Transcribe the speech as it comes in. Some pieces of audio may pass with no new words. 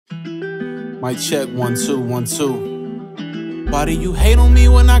Mic check, 1 2 1 2. Why do you hate on me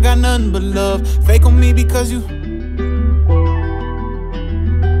when I got nothing but love? Fake on me because you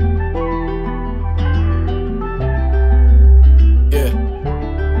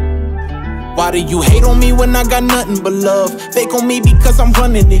Why do you hate on me when I got nothing but love? Fake on me because I'm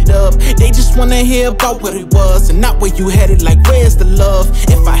running it up. They just wanna hear about what it was and not where you headed, like where's the love?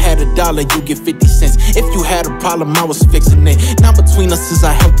 If I had $1, you get 50 cents. If you had a problem, I was fixing it. Now between us is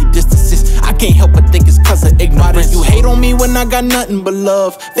our healthy distances. I can't help but think it's cause of ignorance. Why do you hate on me when I got nothing but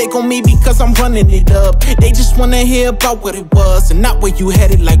love? Fake on me because I'm running it up. They just wanna hear about what it was and not where you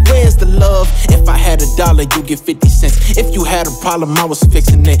headed, like where's the love? If I had $1, you get 50 cents. If you had a problem, I was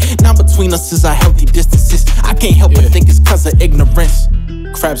fixing it. Now between us is our healthy distances. I can't help but think it's cause of ignorance.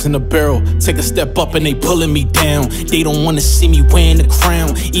 Crabs in the barrel, take a step up and they pulling me down. They don't wanna see me wearing the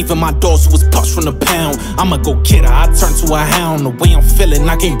crown. Even my dogs who was pups from the pound. I'ma go get her, I turn to a hound. The way I'm feeling,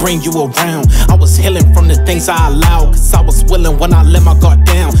 I can't bring you around. I was healing from the things I allowed, cause I was willing when I let my guard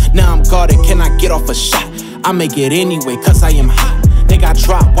down. Now I'm guarded, can I get off a shot? I make it anyway, cause I am hot. They got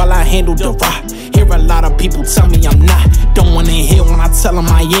dropped while I handle the rock. Hear a lot of people tell me I'm not. Don't wanna hear when I tell them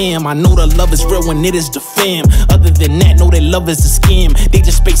I am. I know the love is real when it is the fam. Other than that, know they love is a scam. They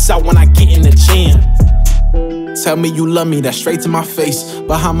just space out when I get in the jam. Tell me you love me, that's straight to my face.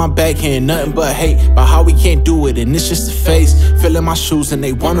 Behind my back, hearing nothing but hate about how we can't do it, and it's just a phase. Feeling my shoes and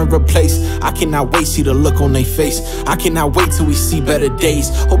they wanna replace. I cannot wait, see the look on their face. I cannot wait till we see better days.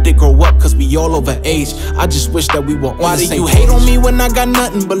 Hope they grow up, cause we all over age. I just wish that we were on the same page. Why do you hate on me when I got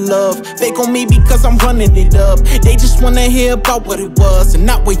nothing but love? Fake on me because I'm running it up. They just wanna hear about what it was and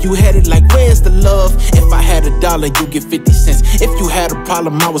not where you headed, like where's the love? If I had $1, you get 50 cents. If you had a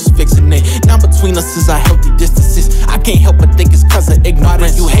problem, I was fixing it. Now between us is our healthy distance. I can't help but think it's cause of ignorance. Why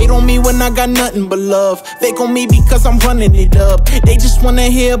do you hate on me when I got nothing but love? Fake on me because I'm running it up. They just wanna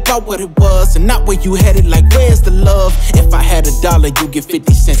hear about what it was and not where you headed, like where's the love? If I had $1, you get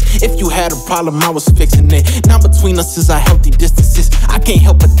 50 cents. If you had a problem, I was fixing it. Now between us is our healthy distances. I can't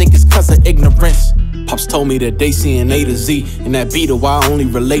help but think it's cause of ignorance. Pops told me that they seeing A to Z, and that be the why only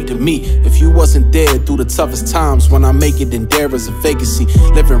relate to me. If you wasn't there through the toughest times, when I make it, then there is a vacancy.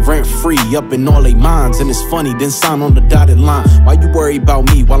 Living rent free up in all they minds, and it's funny, then sign on the dotted line. Why you worry about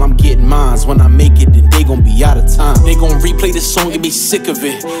me while I'm getting mines? When I make it, then they gon' be out of time. They gon' replay this song and be sick of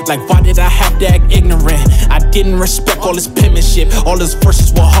it. Like why did I have to act ignorant? I didn't respect all his penmanship. All his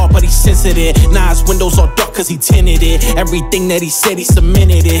verses were hard but he sensitive. Now his windows are dark cause he tinted it. Everything that he said he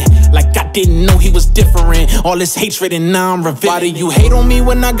cemented it. Like I didn't know he was different. All this hatred and now I'm revealing. Why do you hate on me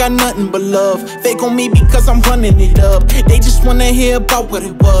when I got nothing but love? Fake on me because I'm running it up. They just wanna hear about what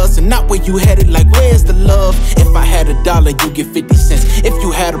it was and not where you headed, like where's the love? If I had $1, you get 50 cents. If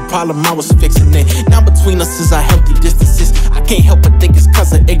you had a problem, I was fixing it. Now between us is our healthy distances. I can't help but think it's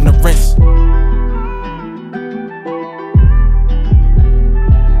cause of ignorance.